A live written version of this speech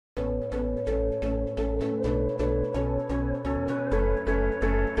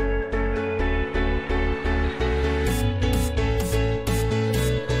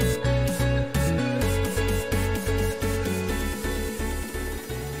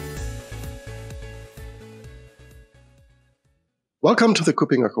Welcome to the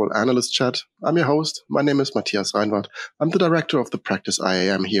KuppingerCole Analyst Chat. I'm your host. My name is Matthias Reinwarth. I'm the director of the practice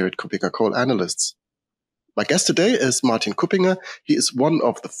IAM here at KuppingerCole Analysts. My guest today is Martin Kuppinger. He is one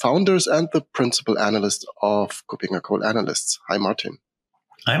of the founders and the principal analyst of KuppingerCole Analysts. Hi, Martin.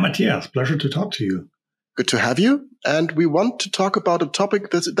 Hi, Matthias. Pleasure to talk to you. Good to have you. And we want to talk about a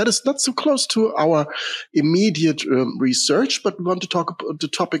topic that is not so close to our immediate research, but we want to talk about the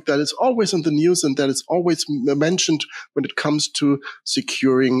topic that is always in the news and that is always mentioned when it comes to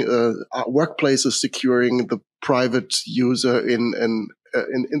securing workplaces, securing the private user in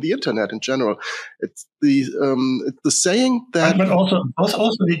the internet in general. It's the saying that, but also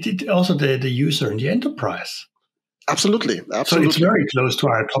the user in the enterprise. Absolutely. So it's very close to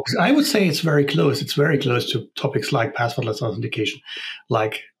our topics. I would say it's very close. It's very close to topics like passwordless authentication,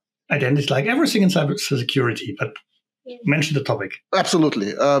 like identity, like everything in cybersecurity. But mention the topic.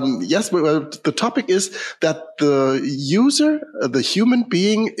 Absolutely. Yes, the topic is that the user, the human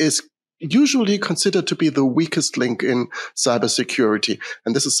being, is usually considered to be the weakest link in cybersecurity.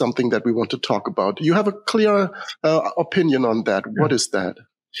 And this is something that we want to talk about. You have a clear opinion on that. Yeah. What is that?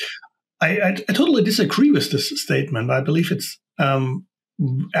 I totally disagree with this statement. I believe it's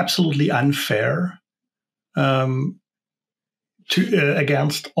absolutely unfair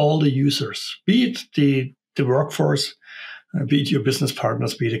against all the users, be it the workforce, be it your business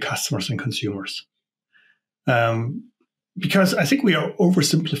partners, be it the customers and consumers. Because I think we are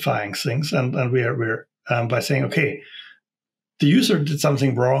oversimplifying things, and we're by saying, okay, the user did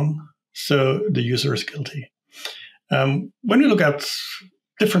something wrong, so the user is guilty. When we look at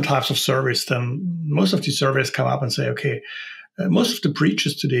different types of surveys, then most of the surveys come up and say, okay, most of the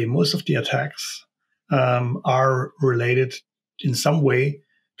breaches today, most of the attacks are related in some way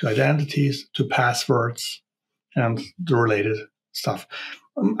to identities, to passwords, and the related stuff.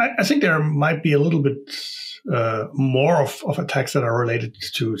 I think there might be a little bit more of attacks that are related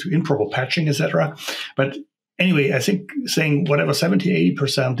to improper patching, etc. But anyway, I think saying whatever 70,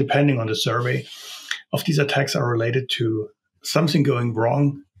 80%, depending on the survey, of these attacks are related to something going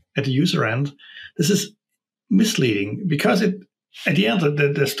wrong at the user end, this is misleading because at the end,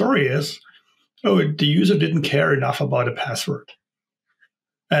 the story is, the user didn't care enough about a password.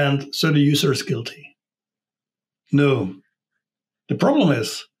 And so the user is guilty. No. The problem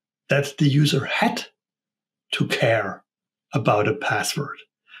is that the user had to care about a password,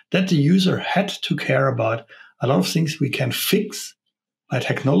 that the user had to care about a lot of things we can fix by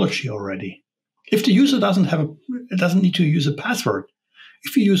technology already. If the user doesn't need to use a password,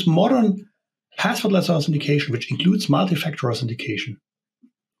 if we use modern passwordless authentication, which includes multi-factor authentication,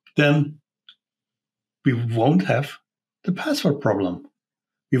 then we won't have the password problem.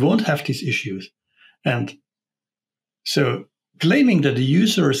 We won't have these issues. And so claiming that the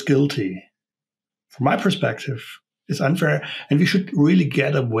user is guilty, from my perspective, is unfair. And we should really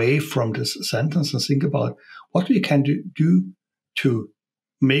get away from this sentence and think about what we can do to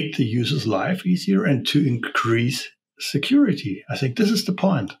make the user's life easier and to increase security. I think this is the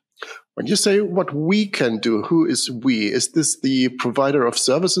point. When you say what we can do, who is we? Is this the provider of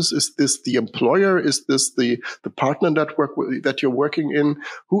services? Is this the employer? Is this the partner network that you're working in?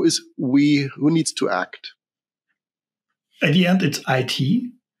 Who is we? Who needs to act? At the end, it's IT,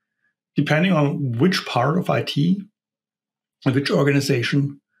 depending on which part of IT and which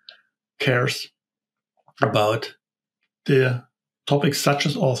organization cares about the topics such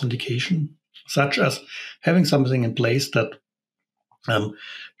as authentication, such as having something in place that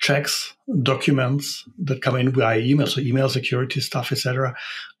checks documents that come in via email, so email security stuff, etc.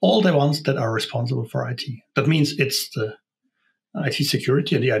 All the ones that are responsible for IT. That means it's the IT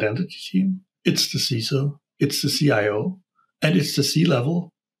security and the identity team, it's the CISO, it's the CIO, and it's the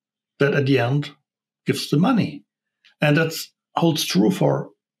C-level that at the end gives the money. And that holds true for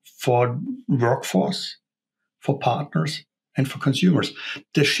workforce, for partners, and for consumers.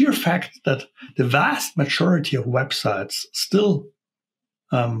 The sheer fact that the vast majority of websites still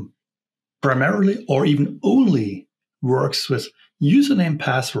primarily or even only works with username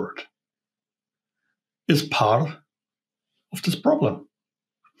password is part of this problem.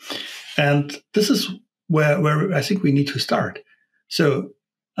 And this is where I think we need to start. So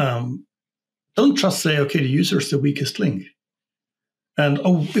don't just say, okay, the user is the weakest link. And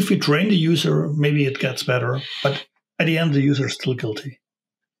if we train the user, maybe it gets better. But at the end, the user is still guilty.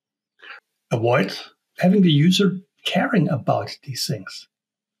 Avoid having the user caring about these things.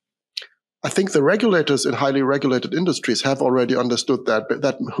 I think the regulators in highly regulated industries have already understood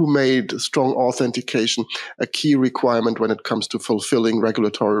that who made strong authentication a key requirement when it comes to fulfilling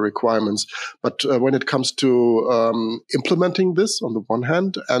regulatory requirements. But when it comes to implementing this on the one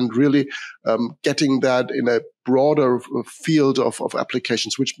hand and really getting that in a broader field of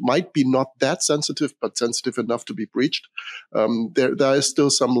applications, which might be not that sensitive, but sensitive enough to be breached, there is still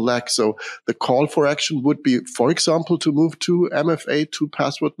some lack. So the call for action would be, for example, to move to MFA, to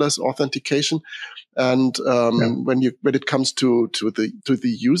passwordless authentication. And when it comes to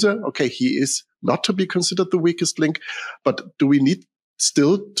the user, okay, he is not to be considered the weakest link, but do we need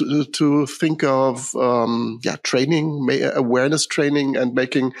still to think of training, awareness training, and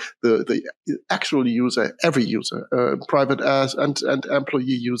making the actual user, every user, private as and employee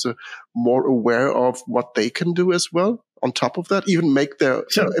user, more aware of what they can do as well? On top of that, even make their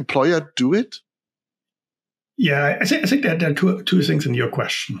employer do it? Yeah, I think that there are two things in your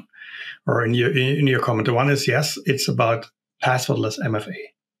question or in your comment. The one is, yes, it's about passwordless MFA.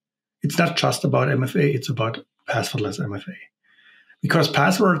 It's not just about MFA, it's about passwordless MFA. Because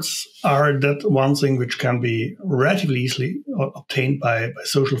passwords are that one thing which can be relatively easily obtained by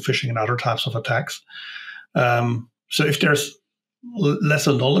social phishing and other types of attacks. So if there's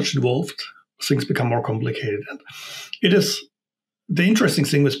lesser knowledge involved, things become more complicated. And it is the interesting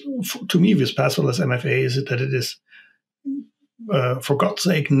thing to me with passwordless MFA is that it is, for God's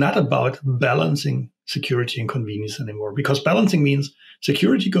sake, not about balancing security and convenience anymore. Because balancing means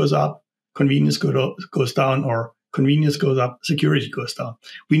security goes up, convenience goes down, or convenience goes up, security goes down.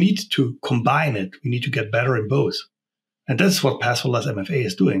 We need to combine it. We need to get better in both. And that's what passwordless MFA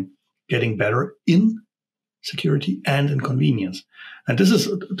is doing, getting better in security and in convenience. And this is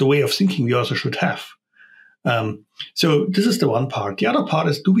the way of thinking we also should have. So this is the one part. The other part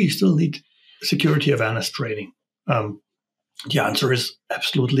is, do we still need security awareness training? The answer is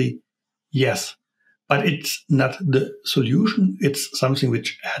absolutely yes. But it's not the solution. It's something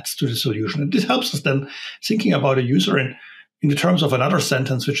which adds to the solution. And this helps us then thinking about a user in the terms of another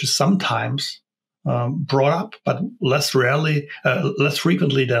sentence, which is sometimes brought up, but less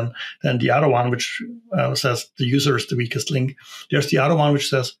frequently than the other one, which says the user is the weakest link. There's the other one which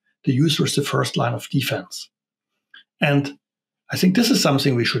says the user is the first line of defense. And I think this is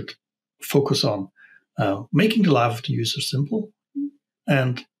something we should focus on, making the life of the user simple,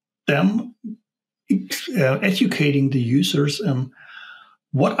 and then educating the users on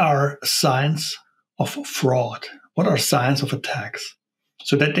what are signs of fraud, what are signs of attacks,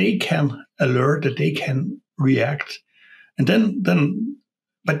 so that they can alert, that they can react, and then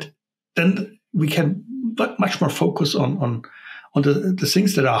we can much more focus on the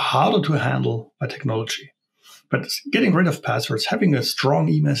things that are harder to handle by technology. But getting rid of passwords, having a strong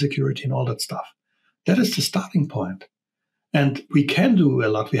email security and all that stuff, that is the starting point. And we can do a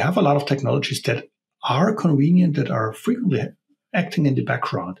lot. We have a lot of technologies that are convenient, that are frequently acting in the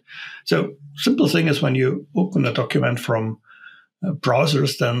background. So simple thing is when you open a document from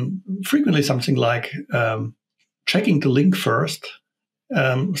browsers, then frequently something like checking the link first,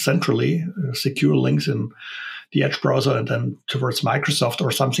 centrally, secure links in the Edge browser and then towards Microsoft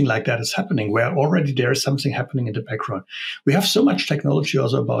or something like that is happening, where already there is something happening in the background. We have so much technology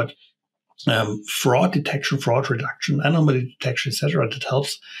also about fraud detection, fraud reduction, anomaly detection, etc., that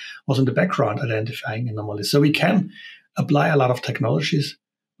helps also in the background identifying anomalies. So we can apply a lot of technologies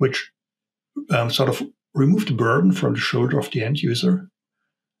which sort of remove the burden from the shoulder of the end user.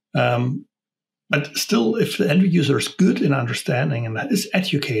 But still, if the end user is good in understanding and is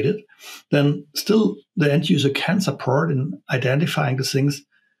educated, then still the end user can support in identifying the things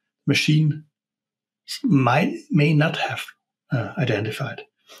machine may not have identified.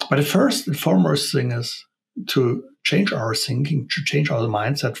 But the first and foremost thing is to change our thinking, to change our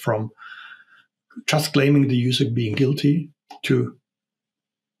mindset from just claiming the user being guilty to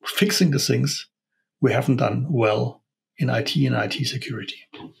fixing the things we haven't done well in IT and IT security.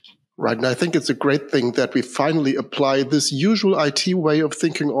 Right. And I think it's a great thing that we finally apply this usual IT way of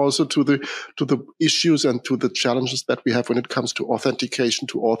thinking also to the issues and to the challenges that we have when it comes to authentication,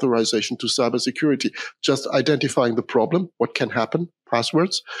 to authorization, to cybersecurity. Just identifying the problem, what can happen,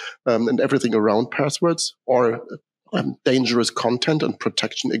 passwords, and everything around passwords, or dangerous content and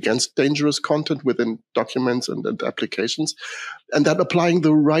protection against dangerous content within documents and applications, and then applying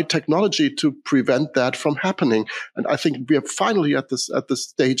the right technology to prevent that from happening. And I think we are finally at this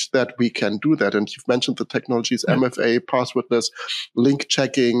stage that we can do that. And you've mentioned the technologies, MFA, passwordless, link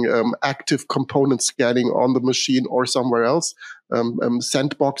checking, active component scanning on the machine or somewhere else,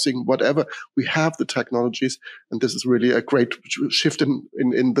 sandboxing, whatever. We have the technologies, and this is really a great shift in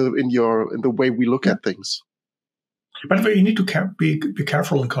the way we look at things. But you need to be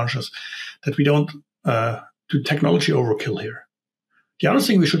careful and conscious that we don't do technology overkill here. The other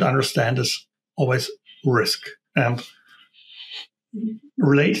thing we should understand is always risk and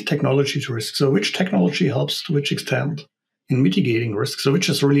relate technology to risk. So which technology helps to which extent in mitigating risk? So which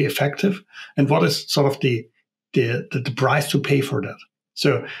is really effective, and what is sort of the the price to pay for that.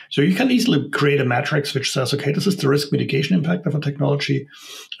 So you can easily create a matrix which says, okay, this is the risk mitigation impact of a technology,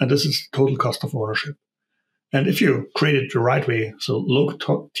 and this is total cost of ownership. And if you create it the right way, so low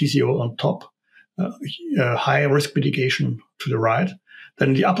TCO on top, high risk mitigation to the right, then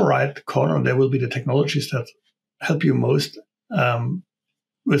in the upper right corner, there will be the technologies that help you most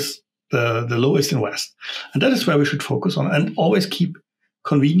with the lowest in West. And that is where we should focus on, and always keep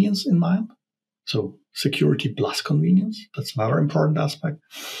convenience in mind. So security plus convenience, that's another important aspect.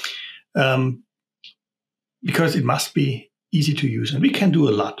 Because it must be easy to use, and we can do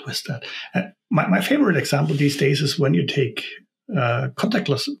a lot with that. My favorite example these days is when you take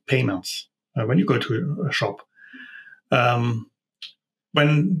contactless payments, when you go to a shop.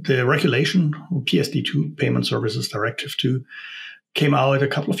 When the regulation, PSD2, Payment Services Directive 2, came out a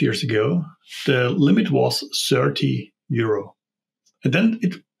couple of years ago, the limit was 30 euro. And then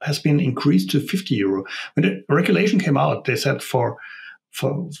it has been increased to 50 euro. When the regulation came out, they said for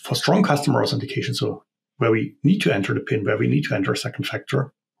strong customer authentication, so where we need to enter the PIN, where we need to enter a second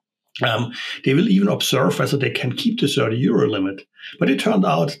factor, they will even observe whether they can keep the 30 euro limit. But it turned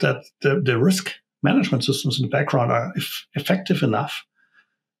out that the risk management systems in the background are effective enough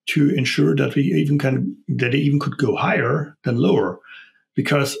to ensure that they even could go higher than lower,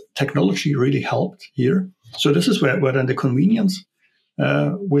 because technology really helped here. So this is where then the convenience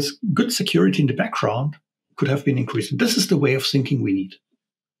with good security in the background could have been increased. This is the way of thinking we need.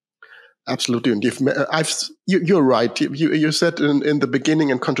 Absolutely, and you're right. You said in the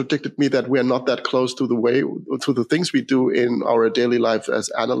beginning and contradicted me that we are not that close to the things we do in our daily life as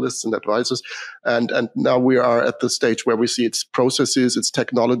analysts and advisors, and now we are at the stage where we see its processes, its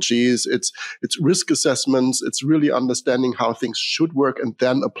technologies, its risk assessments. It's really understanding how things should work and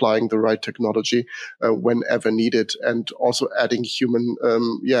then applying the right technology whenever needed, and also adding human,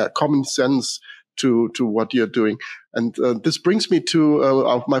 common sense to what you're doing. And this brings me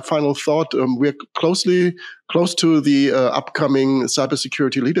to my final thought. We're close to the upcoming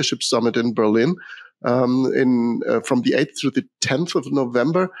Cybersecurity Leadership Summit in Berlin from the 8th through the 10th of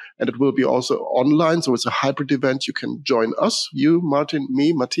November. And it will be also online. So it's a hybrid event. You can join us, you, Martin,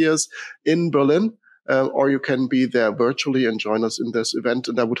 me, Matthias, in Berlin, or you can be there virtually and join us in this event.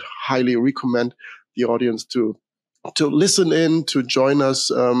 And I would highly recommend the audience to listen in, to join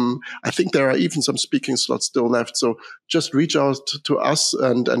us. I think there are even some speaking slots still left. So just reach out to us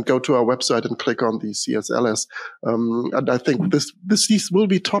and go to our website and click on the CSLS. And I think these will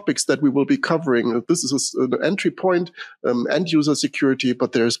be topics that we will be covering. This is an entry point, end user security,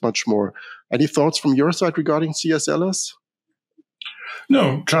 but there's much more. Any thoughts from your side regarding CSLS?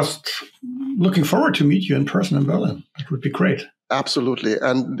 No, just looking forward to meet you in person in Berlin. That would be great. Absolutely,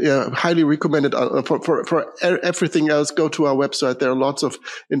 and highly recommended for everything else. Go to our website. There's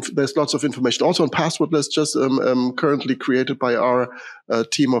lots of information. Also on passwordless, just currently created by our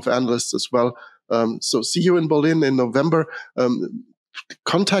team of analysts as well. So see you in Berlin in November.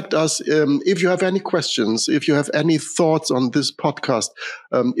 Contact us if you have any questions, if you have any thoughts on this podcast.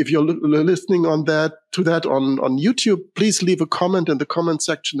 If you're listening to that on YouTube, please leave a comment in the comment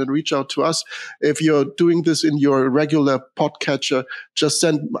section and reach out to us. If you're doing this in your regular podcatcher, just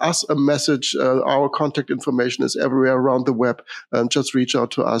send us a message. Our contact information is everywhere around the web. Just reach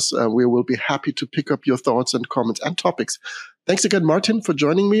out to us. We will be happy to pick up your thoughts and comments and topics. Thanks again, Martin, for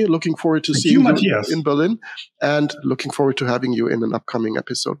joining me. Looking forward to seeing you in Berlin, and looking forward to having you in an upcoming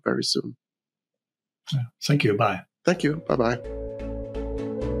episode very soon. Thank you. Bye. Thank you. Bye-bye.